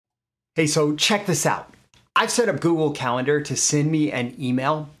Hey, so check this out. I've set up Google Calendar to send me an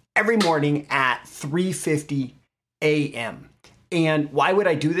email every morning at 3:50 a.m. And why would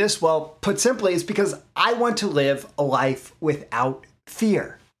I do this? Well, put simply, it's because I want to live a life without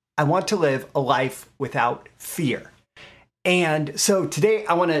fear. I want to live a life without fear. And so today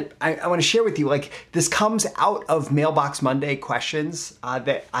I want to share with you, like, this comes out of Mailbox Monday questions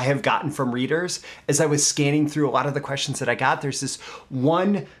that I have gotten from readers. As I was scanning through a lot of the questions that I got, there's this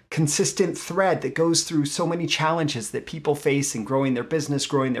one consistent thread that goes through so many challenges that people face in growing their business,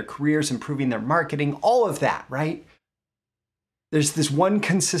 growing their careers, improving their marketing, all of that, right? There's this one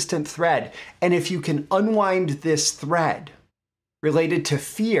consistent thread. And if you can unwind this thread related to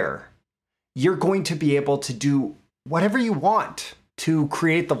fear, you're going to be able to do whatever you want to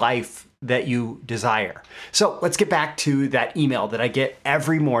create the life that you desire. So let's get back to that email that I get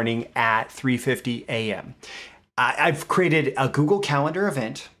every morning at 3:50 a.m. I've created a Google Calendar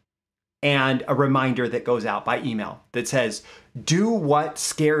event and a reminder that goes out by email that says, do what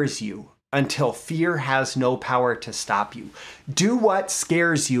scares you until fear has no power to stop you. Do what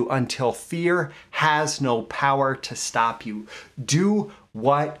scares you until fear has no power to stop you. Do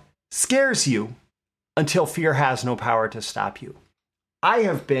what scares you until fear has no power to stop you. I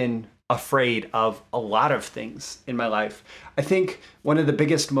have been afraid of a lot of things in my life. I think one of the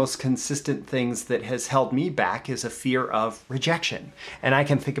biggest, most consistent things that has held me back is a fear of rejection. And I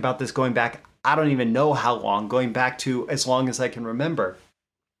can think about this going back, I don't even know how long, going back to as long as I can remember.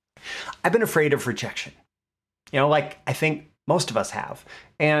 I've been afraid of rejection. Like I think most of us have.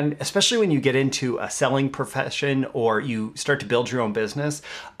 And especially when you get into a selling profession or you start to build your own business,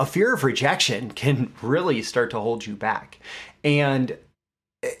 a fear of rejection can really start to hold you back. And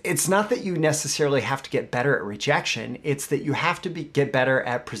it's not that you necessarily have to get better at rejection. It's that you have to get better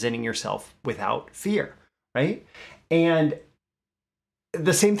at presenting yourself without fear, right? And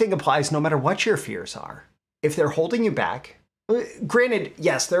the same thing applies no matter what your fears are. If they're holding you back, granted,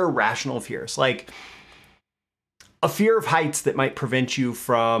 yes, there are rational fears, like a fear of heights that might prevent you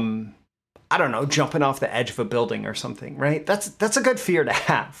from, I don't know, jumping off the edge of a building or something, right? That's a good fear to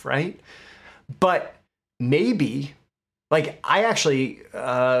have, right? But maybe, like I actually,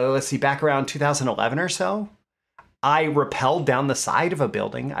 back around 2011 or so, I rappelled down the side of a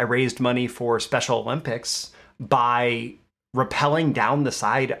building. I raised money for Special Olympics by rappelling down the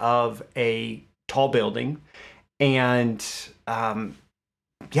side of a tall building. And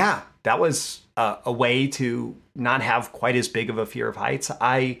that was a way to not have quite as big of a fear of heights.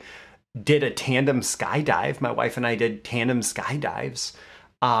 I did a tandem skydive. My wife and I did tandem skydives.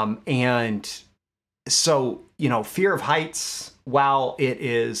 And so, fear of heights, while it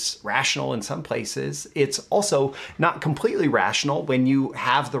is rational in some places, it's also not completely rational when you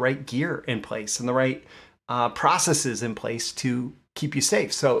have the right gear in place and the right processes in place to keep you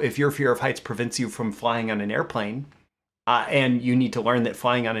safe. So if your fear of heights prevents you from flying on an airplane, and you need to learn that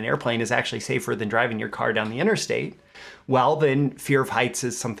flying on an airplane is actually safer than driving your car down the interstate, well, then fear of heights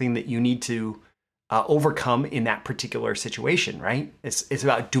is something that you need to overcome in that particular situation, right? It's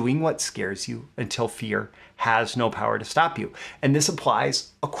about doing what scares you until fear has no power to stop you. And this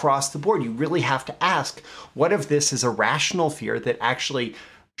applies across the board. You really have to ask, what if this is a rational fear that actually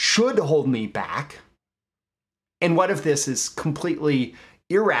should hold me back? And what if this is completely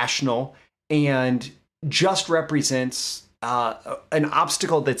irrational and just represents an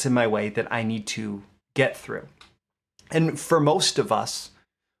obstacle that's in my way that I need to get through? And for most of us,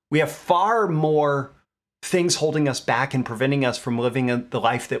 we have far more things holding us back and preventing us from living the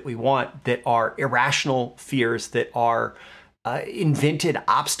life that we want that are irrational fears, that are invented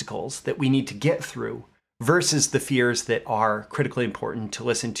obstacles that we need to get through, versus the fears that are critically important to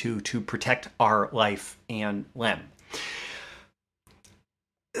listen to protect our life and limb.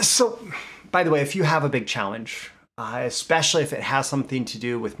 So, by the way, if you have a big challenge, especially if it has something to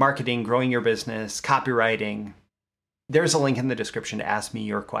do with marketing, growing your business, copywriting, there's a link in the description to ask me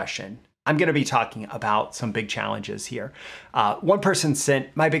your question. I'm going to be talking about some big challenges here. One person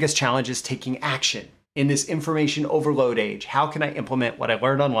sent, my biggest challenge is taking action in this information overload age. How can I implement what I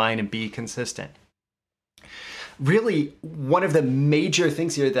learned online and be consistent? Really, one of the major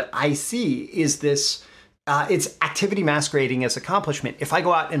things here that I see is this, it's activity masquerading as accomplishment. If I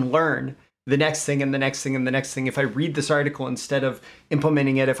go out and learn the next thing and the next thing and the next thing, if I read this article instead of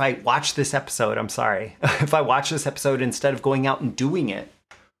implementing it, if I watch this episode, if I watch this episode instead of going out and doing it,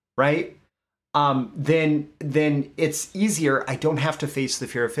 right? Then it's easier. I don't have to face the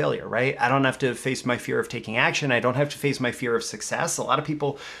fear of failure, right? I don't have to face my fear of taking action. I don't have to face my fear of success. A lot of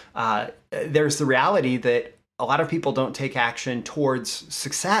people, there's the reality that a lot of people don't take action towards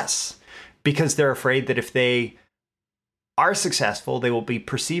success because they're afraid that if they are successful, they will be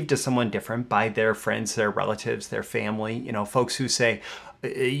perceived as someone different by their friends, their relatives, their family, folks who say,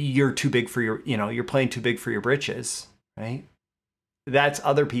 you're too big for your, you're playing too big for your britches, right? That's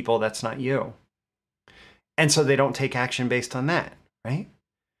other people, that's not you. And so they don't take action based on that, right?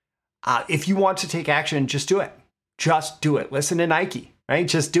 If you want to take action, just do it. Just do it. Listen to Nike, right?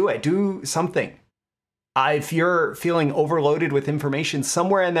 Just do it. Do something. If you're feeling overloaded with information,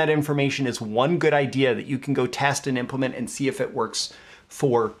 somewhere in that information is one good idea that you can go test and implement and see if it works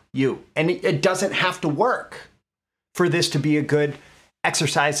for you. And it doesn't have to work for this to be a good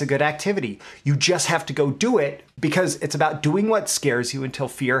exercise, a good activity. You just have to go do it, because it's about doing what scares you until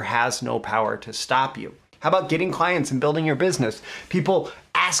fear has no power to stop you. How about getting clients and building your business? People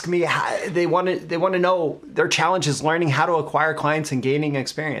ask me, they want to know, their challenge is learning how to acquire clients and gaining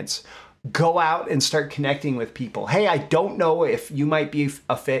experience. Go out and start connecting with people. Hey, I don't know if you might be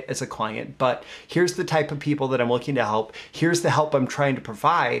a fit as a client, but here's the type of people that I'm looking to help. Here's the help I'm trying to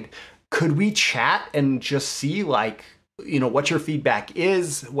provide. Could we chat and just see what your feedback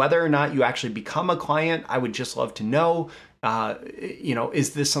is, whether or not you actually become a client? I would just love to know,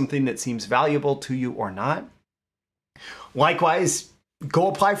 is this something that seems valuable to you or not? Likewise, go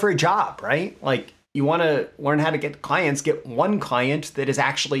apply for a job, right? You want to learn how to get clients, get one client that is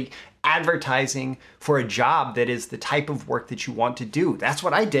actually advertising for a job that is the type of work that you want to do. That's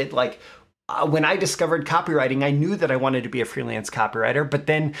what I did. When I discovered copywriting, I knew that I wanted to be a freelance copywriter, but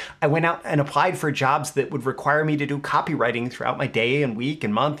then I went out and applied for jobs that would require me to do copywriting throughout my day and week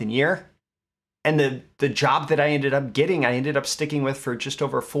and month and year. And the job that I ended up getting, I ended up sticking with for just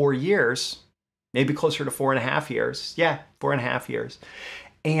over 4 years, maybe closer to 4.5 years. Yeah, 4.5 years.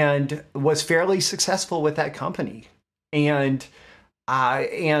 And was fairly successful with that company. And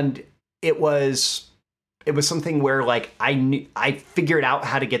it was something where I figured out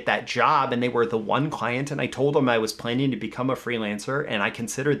how to get that job, and they were the one client, and I told them I was planning to become a freelancer and I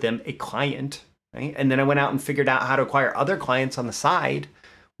considered them a client, right? And then I went out and figured out how to acquire other clients on the side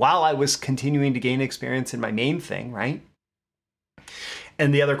while I was continuing to gain experience in my main thing, right?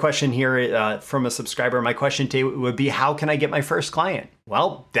 And the other question here from a subscriber, my question to you would be, how can I get my first client?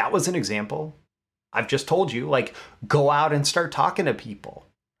 Well, that was an example. I've just told you, go out and start talking to people,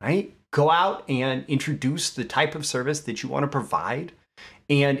 right? Go out and introduce the type of service that you want to provide.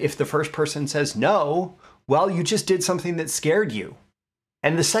 And if the first person says no, well, you just did something that scared you.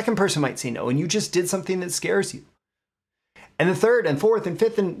 And the second person might say no, and you just did something that scares you. And the third and fourth and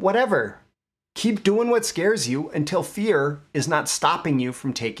fifth and whatever. Keep doing what scares you until fear is not stopping you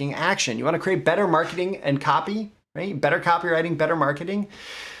from taking action. You want to create better marketing and copy, right? Better copywriting, better marketing.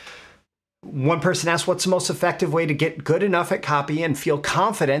 One person asked, what's the most effective way to get good enough at copy and feel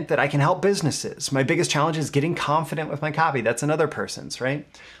confident that I can help businesses? My biggest challenge is getting confident with my copy. That's another person's, right?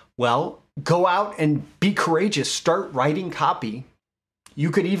 Well, go out and be courageous. Start writing copy.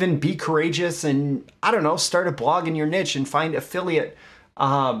 You could even be courageous and, start a blog in your niche and find affiliate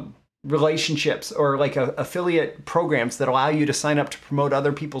relationships or affiliate programs that allow you to sign up to promote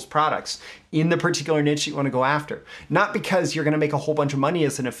other people's products in the particular niche you want to go after. Not because you're going to make a whole bunch of money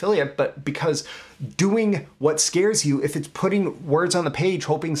as an affiliate, but because doing what scares you, if it's putting words on the page,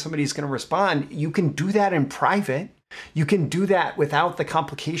 hoping somebody's going to respond, you can do that in private. You can do that without the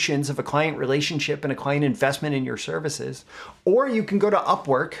complications of a client relationship and a client investment in your services. Or you can go to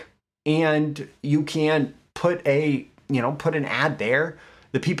Upwork and you can put an ad there.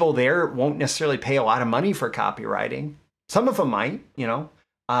 The people there won't necessarily pay a lot of money for copywriting. Some of them might,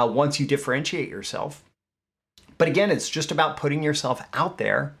 once you differentiate yourself. But again, it's just about putting yourself out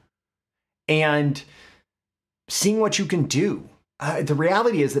there and seeing what you can do. The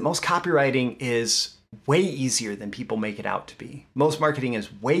reality is that most copywriting is way easier than people make it out to be. Most marketing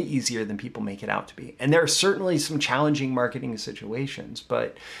is way easier than people make it out to be. And there are certainly some challenging marketing situations.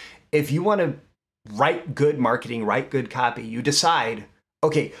 But if you want to write good marketing, write good copy, you decide,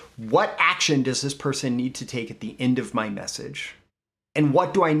 okay, what action does this person need to take at the end of my message? And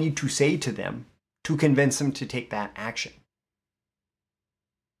what do I need to say to them to convince them to take that action?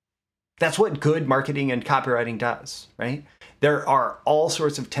 That's what good marketing and copywriting does, right? There are all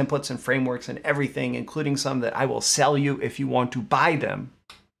sorts of templates and frameworks and everything, including some that I will sell you if you want to buy them.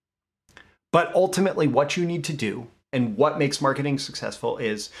 But ultimately, what you need to do and what makes marketing successful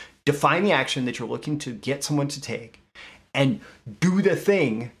is define the action that you're looking to get someone to take, and do the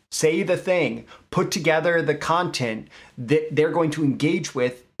thing, say the thing, put together the content that they're going to engage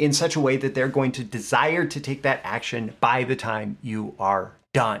with in such a way that they're going to desire to take that action by the time you are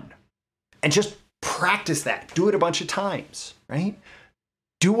done. And just practice that. Do it a bunch of times, right?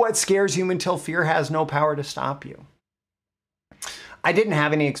 Do what scares you until fear has no power to stop you. I didn't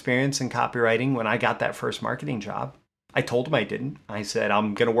have any experience in copywriting when I got that first marketing job. I told him I didn't. I said,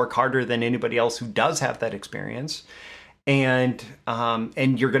 I'm going to work harder than anybody else who does have that experience. And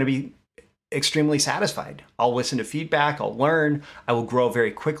you're going to be extremely satisfied. I'll listen to feedback. I'll learn. I will grow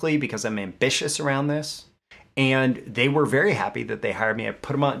very quickly because I'm ambitious around this. And they were very happy that they hired me. I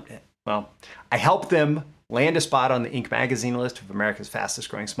put them on, well, I helped them land a spot on the Inc. magazine list of America's fastest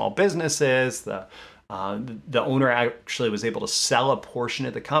growing small businesses. The owner actually was able to sell a portion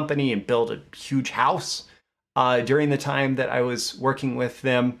of the company and build a huge house during the time that I was working with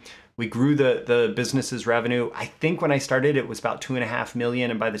them. We grew the business's revenue. I think when I started, it was about 2.5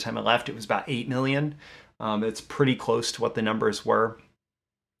 million. And by the time I left, it was about 8 million. It's pretty close to what the numbers were.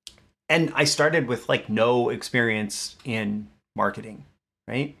 And I started with like no experience in marketing,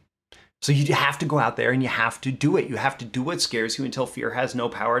 right? So you have to go out there and you have to do it. You have to do what scares you until fear has no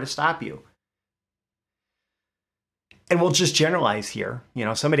power to stop you. And we'll just generalize here. You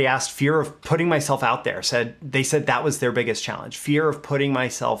know, somebody asked, fear of putting myself out there. They said that was their biggest challenge, fear of putting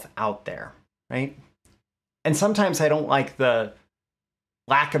myself out there, right? And sometimes I don't like the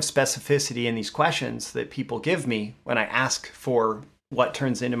lack of specificity in these questions that people give me when I ask for what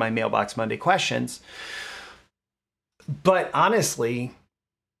turns into my Mailbox Monday questions. But honestly,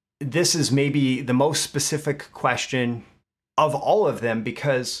 this is maybe the most specific question of all of them,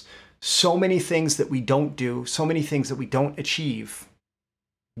 because so many things that we don't do, so many things that we don't achieve,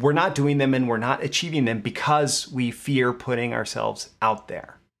 we're not doing them and we're not achieving them because we fear putting ourselves out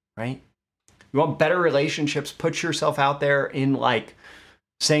there, right? You want better relationships, put yourself out there in like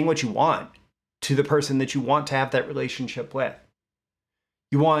saying what you want to the person that you want to have that relationship with.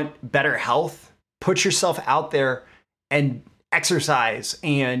 You want better health, put yourself out there and exercise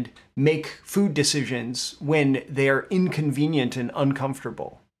and make food decisions when they're inconvenient and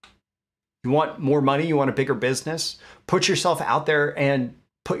uncomfortable. You want more money, you want a bigger business, put yourself out there and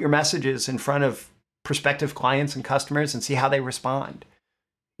put your messages in front of prospective clients and customers and see how they respond.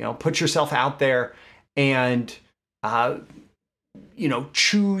 You know, put yourself out there and,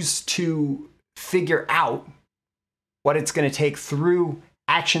 choose to figure out what it's going to take through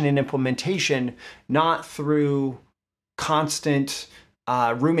action and implementation, not through constant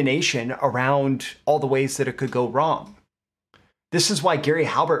rumination around all the ways that it could go wrong. This is why Gary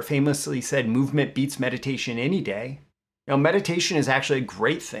Halbert famously said, movement beats meditation any day. You know, meditation is actually a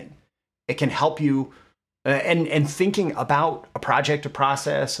great thing. It can help you and thinking about a project, a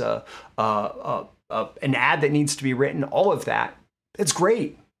process, an ad that needs to be written, all of that. It's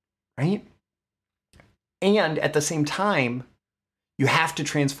great, right? And at the same time, you have to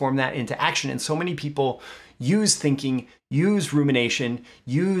transform that into action. And so many people use thinking, use rumination,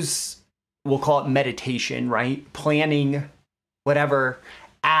 we'll call it meditation, right? Planning, whatever,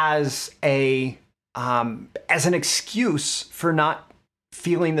 as an excuse for not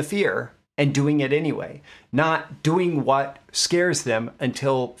feeling the fear and doing it anyway, not doing what scares them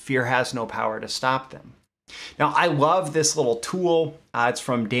until fear has no power to stop them. Now, I love this little tool. It's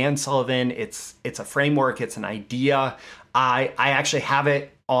from Dan Sullivan. It's a framework. It's an idea. I actually have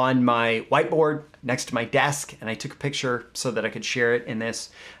it on my whiteboard next to my desk, and I took a picture so that I could share it in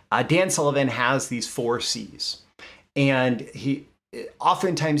this. Dan Sullivan has these 4 C's. And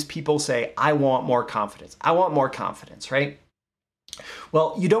oftentimes people say, I want more confidence. I want more confidence, right?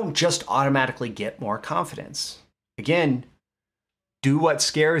 Well, you don't just automatically get more confidence. Again, do what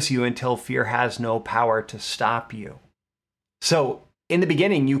scares you until fear has no power to stop you. So in the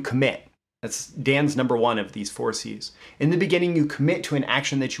beginning, you commit. That's Dan's number 1 of these 4 C's. In the beginning, you commit to an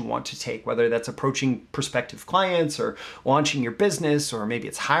action that you want to take, whether that's approaching prospective clients or launching your business, or maybe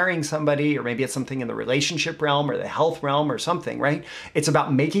it's hiring somebody, or maybe it's something in the relationship realm or the health realm or something, right? It's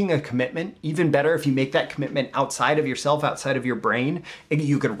about making a commitment. Even better if you make that commitment outside of yourself, outside of your brain.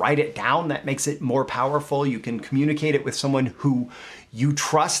 You could write it down. That makes it more powerful. You can communicate it with someone who you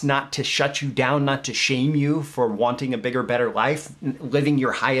trust, not to shut you down, not to shame you for wanting a bigger, better life, living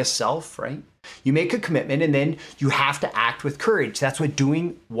your highest self, right? You make a commitment and then you have to act with courage. That's what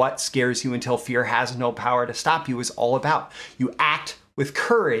doing what scares you until fear has no power to stop you is all about. You act with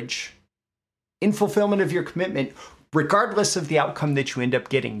courage in fulfillment of your commitment, regardless of the outcome that you end up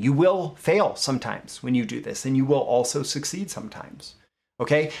getting. You will fail sometimes when you do this, and you will also succeed sometimes,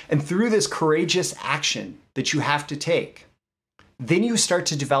 okay? And through this courageous action that you have to take, then you start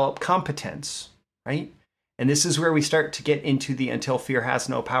to develop competence, right? And this is where we start to get into the until fear has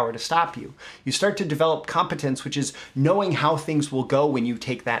no power to stop you. You start to develop competence, which is knowing how things will go when you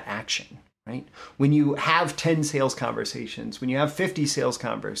take that action, right? When you have 10 sales conversations, when you have 50 sales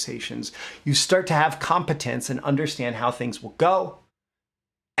conversations, you start to have competence and understand how things will go.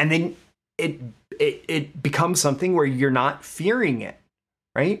 And then it becomes something where you're not fearing it,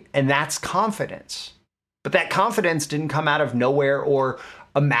 right? And that's confidence. But that confidence didn't come out of nowhere or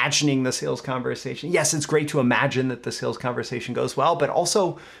imagining the sales conversation. Yes, it's great to imagine that the sales conversation goes well, but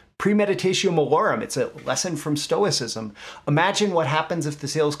also premeditatio malorum. It's a lesson from Stoicism. Imagine what happens if the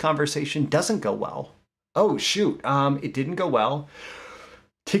sales conversation doesn't go well. Oh, shoot, it didn't go well.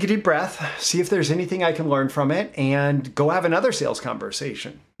 Take a deep breath, see if there's anything I can learn from it, and go have another sales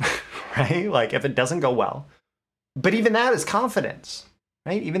conversation, right? Like if it doesn't go well. But even that is confidence,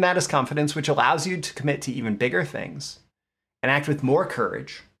 right? Even that is confidence, which allows you to commit to even bigger things and act with more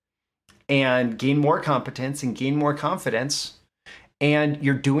courage and gain more competence and gain more confidence. And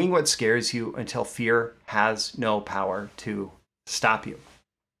you're doing what scares you until fear has no power to stop you.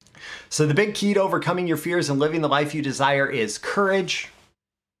 So the big key to overcoming your fears and living the life you desire is courage.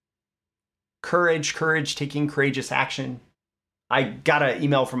 Courage, taking courageous action. I got an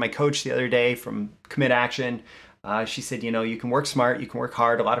email from my coach the other day from Commit Action. She said, you can work smart, you can work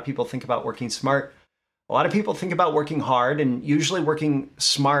hard. A lot of people think about working smart. A lot of people think about working hard, and usually working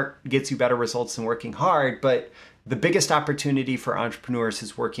smart gets you better results than working hard. But the biggest opportunity for entrepreneurs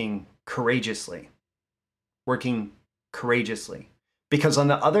is working courageously. Because on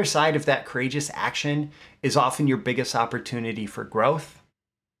the other side of that courageous action is often your biggest opportunity for growth,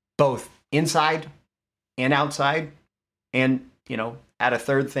 both inside and outside. And, add a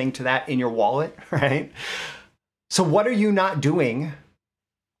third thing to that, in your wallet, right? So what are you not doing?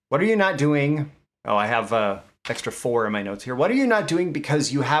 Oh, I have extra 4 in my notes here. What are you not doing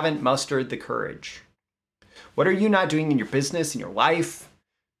because you haven't mustered the courage? What are you not doing in your business, in your life,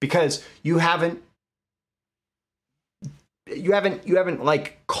 because you haven't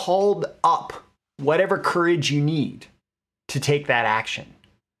like called up whatever courage you need to take that action?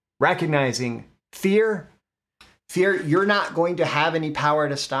 Recognizing fear, you're not going to have any power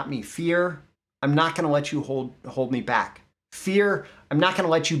to stop me. Fear, I'm not going to let you hold me back. Fear, I'm not going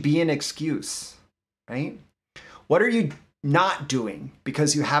to let you be an excuse, right? What are you not doing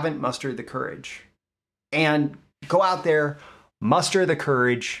because you haven't mustered the courage? And go out there, muster the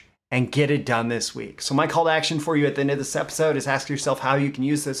courage, and get it done this week. So my call to action for you at the end of this episode is ask yourself how you can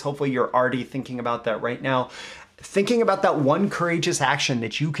use this. Hopefully you're already thinking about that right now. Thinking about that one courageous action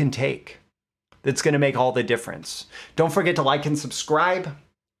that you can take that's going to make all the difference. Don't forget to like and subscribe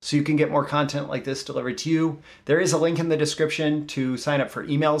so you can get more content like this delivered to you. There is a link in the description to sign up for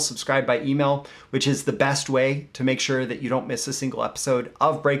emails, subscribe by email, which is the best way to make sure that you don't miss a single episode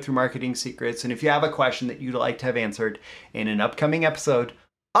of Breakthrough Marketing Secrets. And if you have a question that you'd like to have answered in an upcoming episode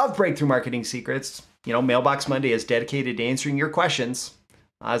of Breakthrough Marketing Secrets, Mailbox Monday is dedicated to answering your questions.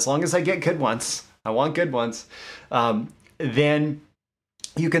 As long as I get good ones, I want good ones, then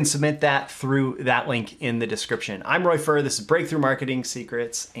you can submit that through that link in the description. I'm Roy Furr. This is Breakthrough Marketing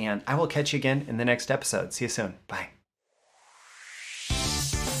Secrets, and I will catch you again in the next episode. See you soon. Bye.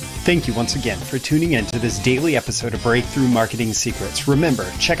 Thank you once again for tuning in to this daily episode of Breakthrough Marketing Secrets. Remember,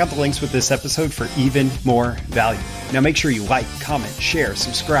 check out the links with this episode for even more value. Now make sure you like, comment, share,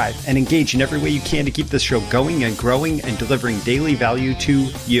 subscribe, and engage in every way you can to keep this show going and growing and delivering daily value to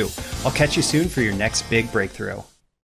you. I'll catch you soon for your next big breakthrough.